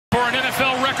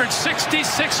record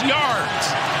 66 yards.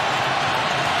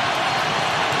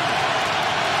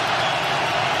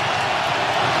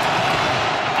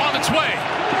 On its way.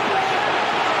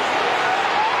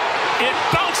 It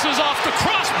bounces off the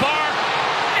crossbar,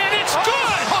 and it's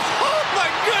good. Oh my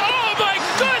goodness. Oh my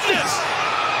goodness.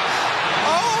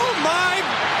 Oh my.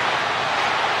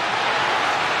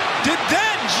 Did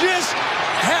that just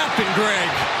happen,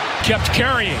 Greg? Kept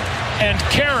carrying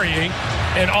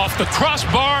and off the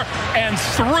crossbar and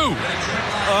through.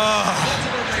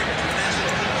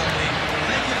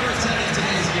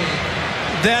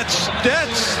 That's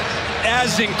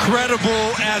as incredible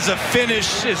as a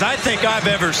finish as I think I've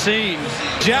ever seen.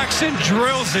 Jackson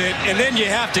drills it, and then you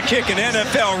have to kick an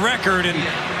NFL record, and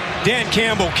Dan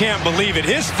Campbell can't believe it.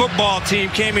 His football team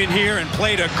came in here and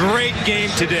played a great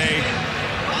game today.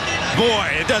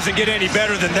 Boy, it doesn't get any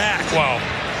better than that. Wow.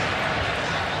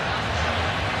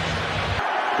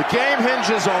 The game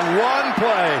hinges on one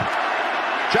play.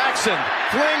 Jackson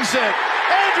flings it.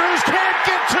 Andrews can't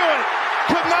get to it.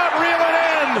 Could not reel it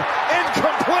in.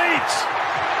 Incomplete.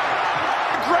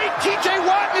 Great TJ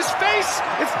Watt in his face.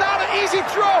 It's not an easy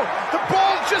throw. The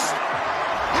ball just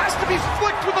has to be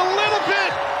flicked with a little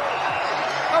bit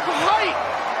of height.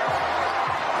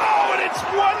 Oh, and it's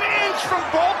 1 inch from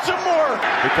Baltimore.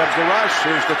 Here comes the rush.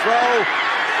 Here's the throw.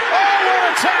 Oh,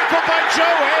 what a tackle by Joe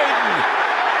Hayden.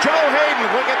 Joe Hayden,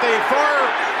 look at the far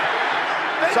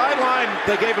sideline.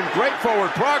 They gave him great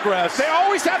forward progress. They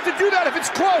always have to do that if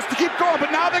it's close to keep going, but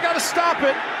now they got to stop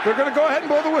it. They're going to go ahead and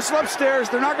blow the whistle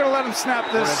upstairs. They're not going to let him snap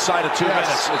this. We're inside of 2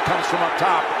 minutes. It comes from up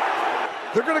top.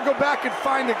 They're going to go back and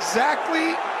find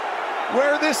exactly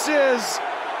where this is.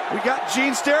 We got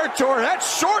Gene's territory. That's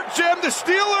short, Jim. The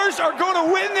Steelers are going to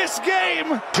win this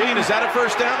game. Gene, is that a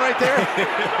first down right there?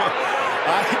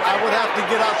 I would have to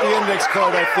get out the index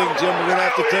card, I think, Jim. We're going to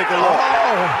have to take a look.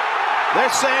 Oh,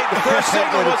 they're saying the first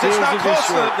signal was it's not close.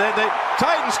 The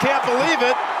Titans can't believe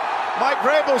it. Mike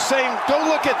Vrabel's saying, go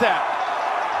look at that.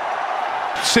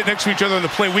 Sit next to each other on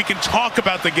the play. We can talk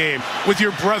about the game with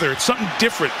your brother. It's something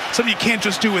different, something you can't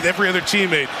just do with every other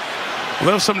teammate.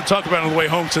 We'll have something to talk about on the way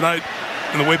home tonight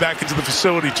and the way back into the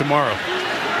facility tomorrow.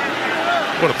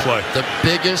 What a play. The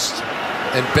biggest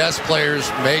and best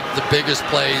players make the biggest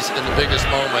plays in the biggest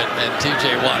moment, and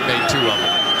TJ Watt made 2 of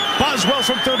them. Boswell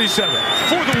from 37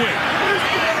 for the win.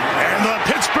 And the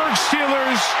Pittsburgh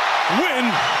Steelers win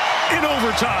in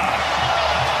overtime.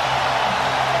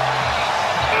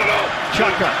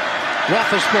 Shotgun.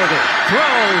 Roethlisberger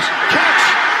throws. Catch.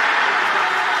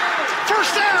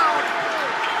 First down.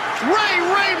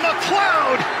 Ray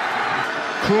McLeod.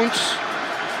 Kuntz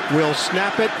will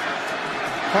snap it.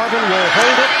 Harvin will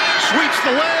hold it. Sweeps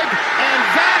the leg. And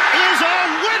that is a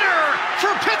winner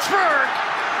for Pittsburgh.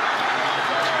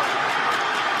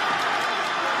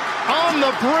 On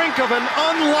the brink of an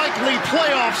unlikely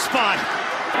playoff spot.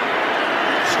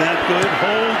 Snap good,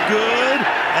 hold good,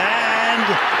 and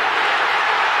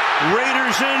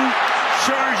Raiders in,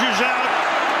 Chargers out,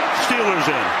 Steelers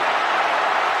in.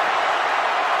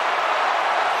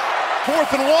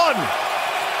 4th and 1.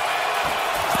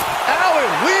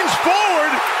 Allen leans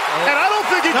forward, and I don't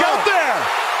think he got there.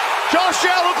 Josh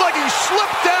Allen looked like he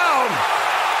slipped down.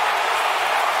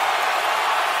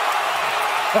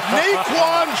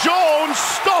 Naquan Jones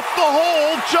stuffed the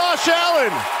hole, Josh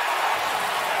Allen.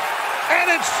 And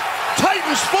it's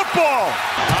Titans football.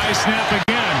 High snap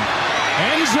again.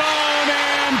 End zone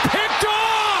and picked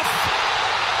off.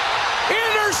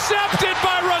 Intercepted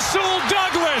by Rasul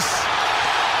Douglas.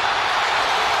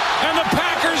 And the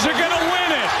Packers are going to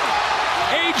win it.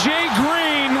 A.J.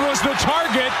 Green was the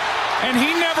target, and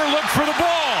he never looked for the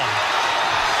ball.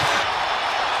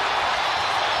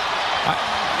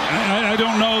 I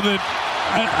don't know that.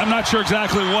 I'm not sure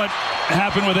exactly what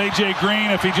happened with A.J. Green,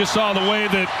 if he just saw the way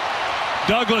that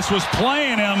Douglas was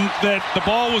playing him, that the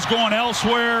ball was going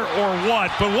elsewhere or what.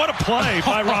 But what a play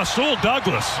by Rasul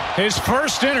Douglas. His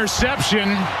first interception,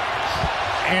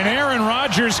 and Aaron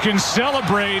Rodgers can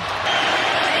celebrate.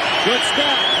 Good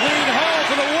step. Lead home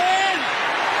for the win.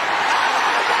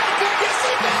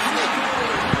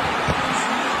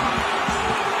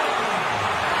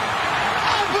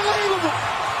 Unbelievable.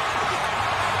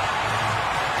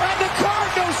 And the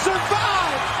Cardinals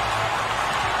survive.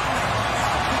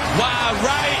 Wow,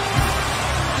 right?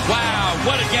 Wow,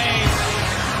 what a game.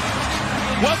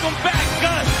 Welcome back,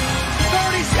 Gus.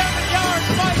 37 yards,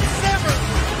 Mike Simmons.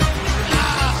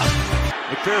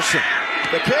 McPherson,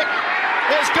 the kick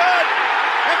is good,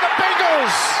 and the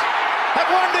Bengals have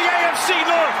won the AFC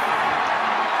North.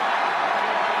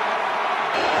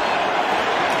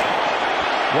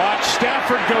 Watch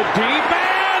Stafford go deep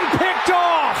and picked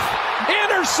off.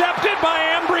 intercepted by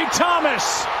Ambry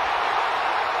Thomas.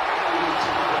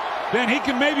 Then he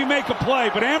can maybe make a play,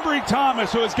 but Ambry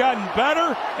Thomas, who has gotten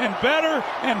better and better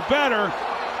and better.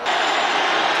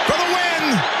 For the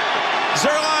win,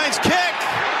 Zerline's kick.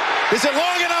 Is it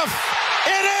long enough?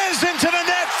 It is into the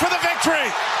net for the victory.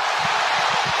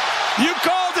 You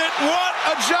called it. What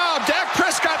a job. Dak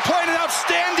Prescott played an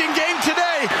outstanding game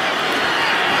today.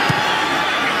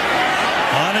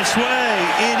 On its way.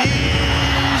 It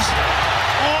is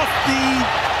off the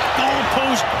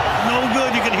goalpost. No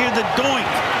good. You can hear the doink.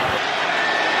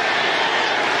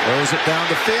 Throws it down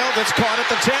the field. It's caught at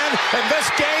the 10, and this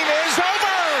game is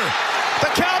over.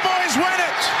 The Cowboys win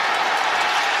it.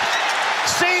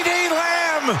 C.D.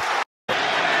 Lamb.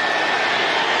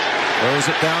 Throws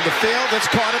it down the field. It's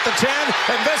caught at the 10,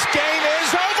 and this game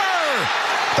is over.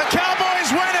 The Cowboys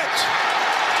win it.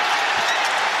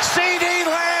 C.D.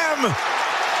 Lamb.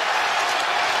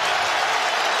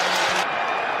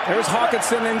 There's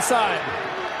Hawkinson inside.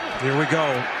 Here we go.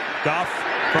 Goff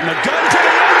from the gun to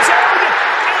the end zone.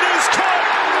 It is caught.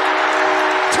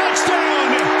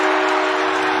 Touchdown.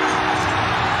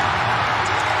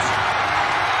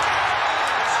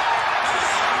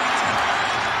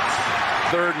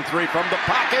 Third and 3 from the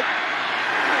pocket.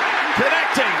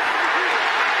 Connecting.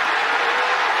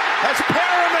 That's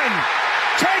Perriman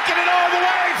taking it all the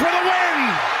way for the win.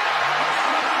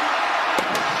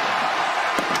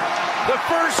 The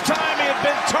first time he had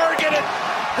been targeted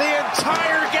the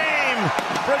entire game.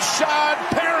 Rashad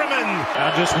Perriman.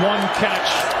 Now just one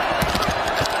catch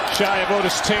shy of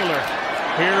Otis Taylor.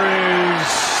 Here is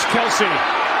Kelsey.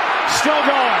 Still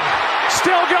going.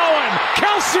 Still going.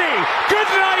 Kelsey. Good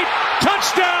night.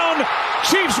 Touchdown.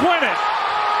 Chiefs win it.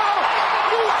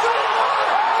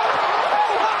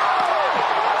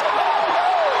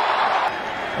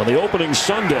 On the opening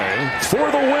Sunday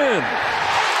for the win.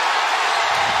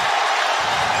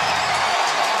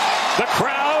 The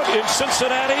crowd in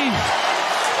Cincinnati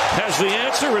has the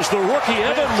answer as the rookie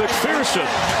Evan McPherson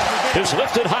is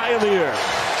lifted high in the air.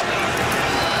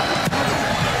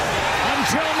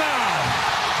 Until now.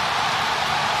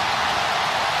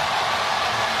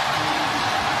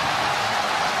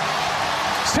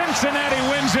 Cincinnati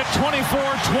wins it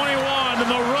 24-21,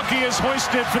 and the rookie is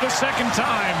hoisted for the second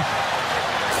time.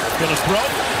 Gonna throw.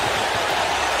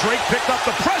 Drake picked up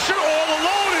the pressure. All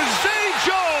alone is Zay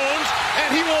Jones, and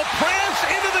he will prance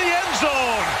into the end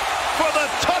zone for the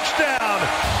touchdown.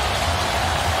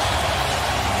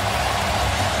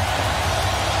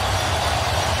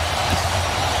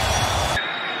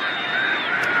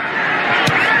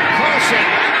 Carlson.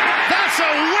 That's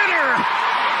a winner.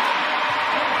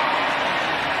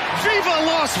 Viva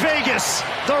Las Vegas.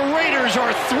 The Raiders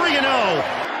are 3-0.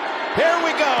 Here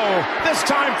we go, this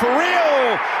time for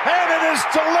real, and it is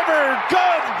delivered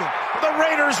good. The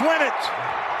Raiders win it.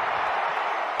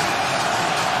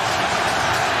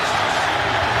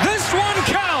 This one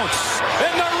counts,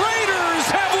 and the Raiders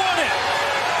have won it.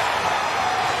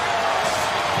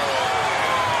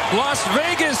 Las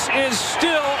Vegas is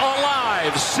still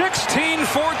alive.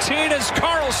 16-14 as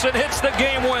Carlson hits the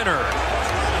game winner.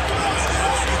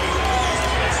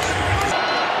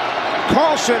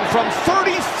 Carlson from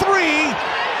 33,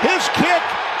 his kick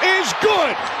is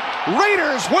good.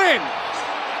 Raiders win.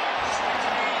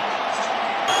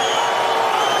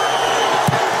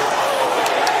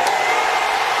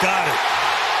 Got it.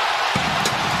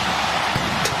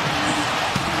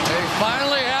 They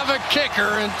finally have a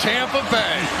kicker in Tampa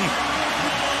Bay.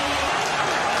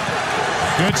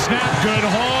 Good snap, good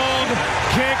hold.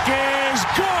 Kick is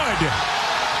good.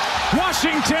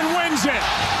 Washington wins it.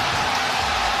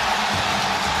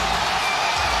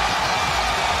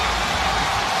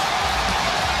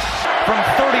 From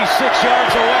 36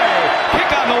 yards away,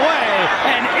 kick on the way,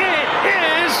 and it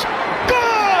is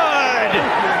good!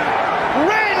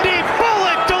 Randy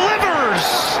Bullock delivers!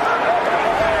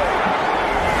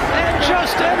 And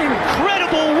just an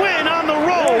incredible win on the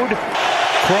road.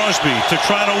 Crosby to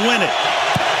try to win it.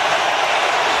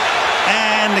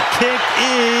 And the kick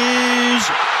is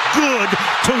good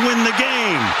to win the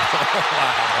game.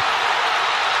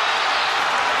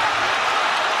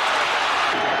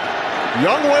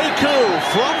 Younghoe Koo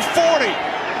from 40.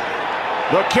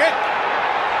 The kick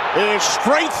is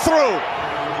straight through.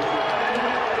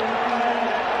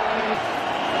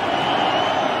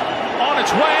 On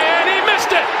its way, and he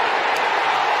missed it!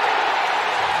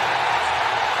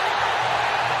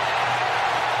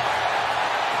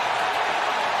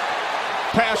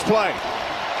 Pass play.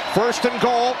 First and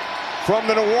goal from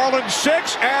the New Orleans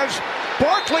 6 as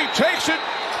Barkley takes it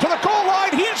to the goal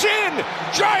line. He's in.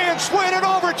 Giants win in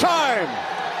overtime.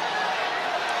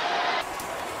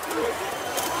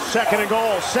 Second and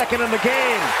goal, second in the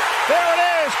game. There it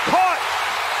is, caught.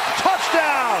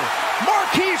 Touchdown,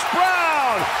 Marquise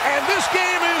Brown. And this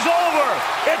game is over.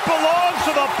 It belongs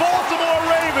to the Baltimore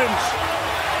Ravens.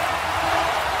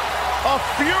 A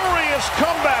furious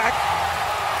comeback.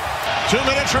 2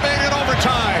 minutes remaining in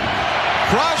overtime.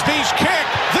 Crosby's kick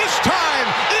this time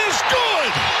is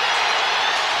good.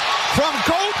 From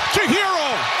GOAT to hero,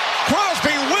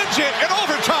 Crosby wins it in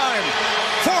overtime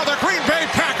for the Green Bay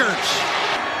Packers.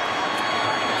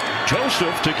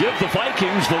 Joseph to give the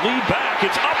Vikings the lead back.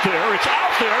 It's up there, it's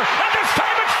out there, and this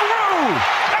time it's through.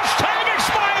 As time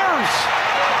expires,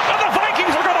 and the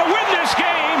Vikings are going to win this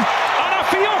game on a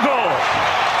field goal.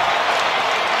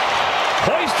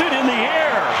 Hoisted in the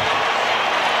air.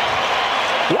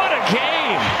 What a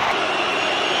game.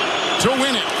 To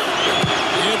win it.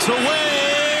 It's away,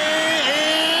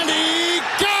 and he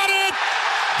got it.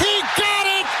 He got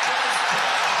it.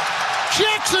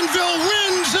 Jacksonville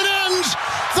wins and ends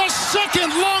the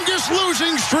second longest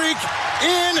losing streak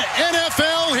in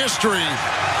NFL history.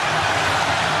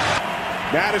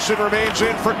 Madison remains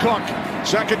in for Cook.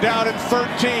 Second down and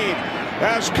 13.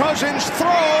 As Cousins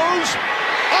throws.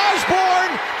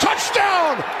 Osborne,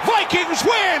 touchdown! Vikings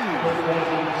win!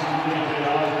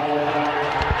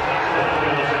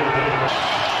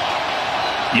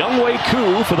 Younghoe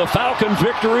Koo for the Falcon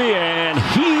victory, and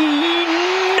he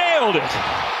nailed it.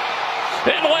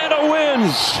 Atlanta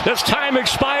wins as time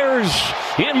expires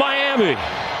in Miami.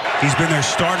 He's been their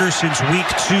starter since week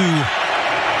 2.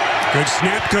 Good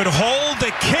snap, good hold.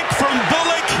 The kick from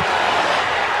Bullock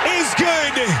is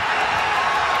good.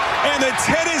 And the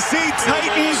Tennessee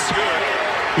Titans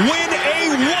win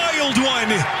a wild one.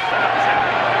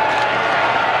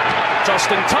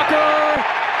 Justin Tucker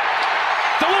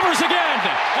delivers again,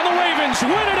 and the Ravens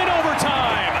win it in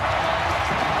overtime.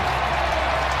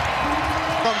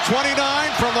 From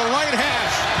 29 from the right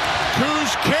hash,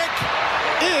 Koo's kick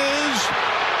is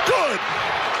good.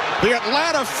 The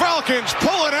Atlanta Falcons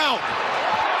pull it out.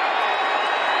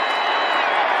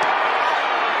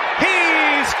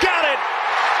 He's got it.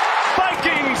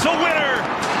 Vikings a winner.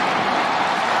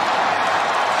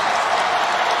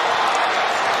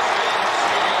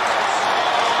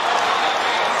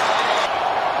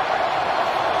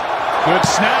 Good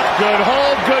snap, good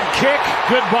hold, good kick,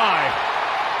 goodbye.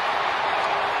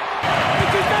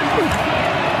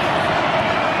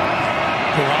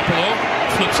 Garoppolo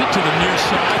flips it to the near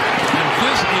side, and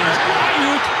this is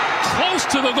Ayuk close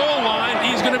to the goal line.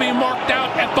 He's going to be marked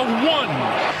out at the 1.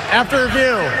 After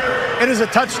review, it is a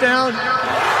touchdown.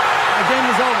 The game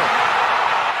is over.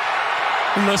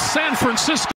 And the San Francisco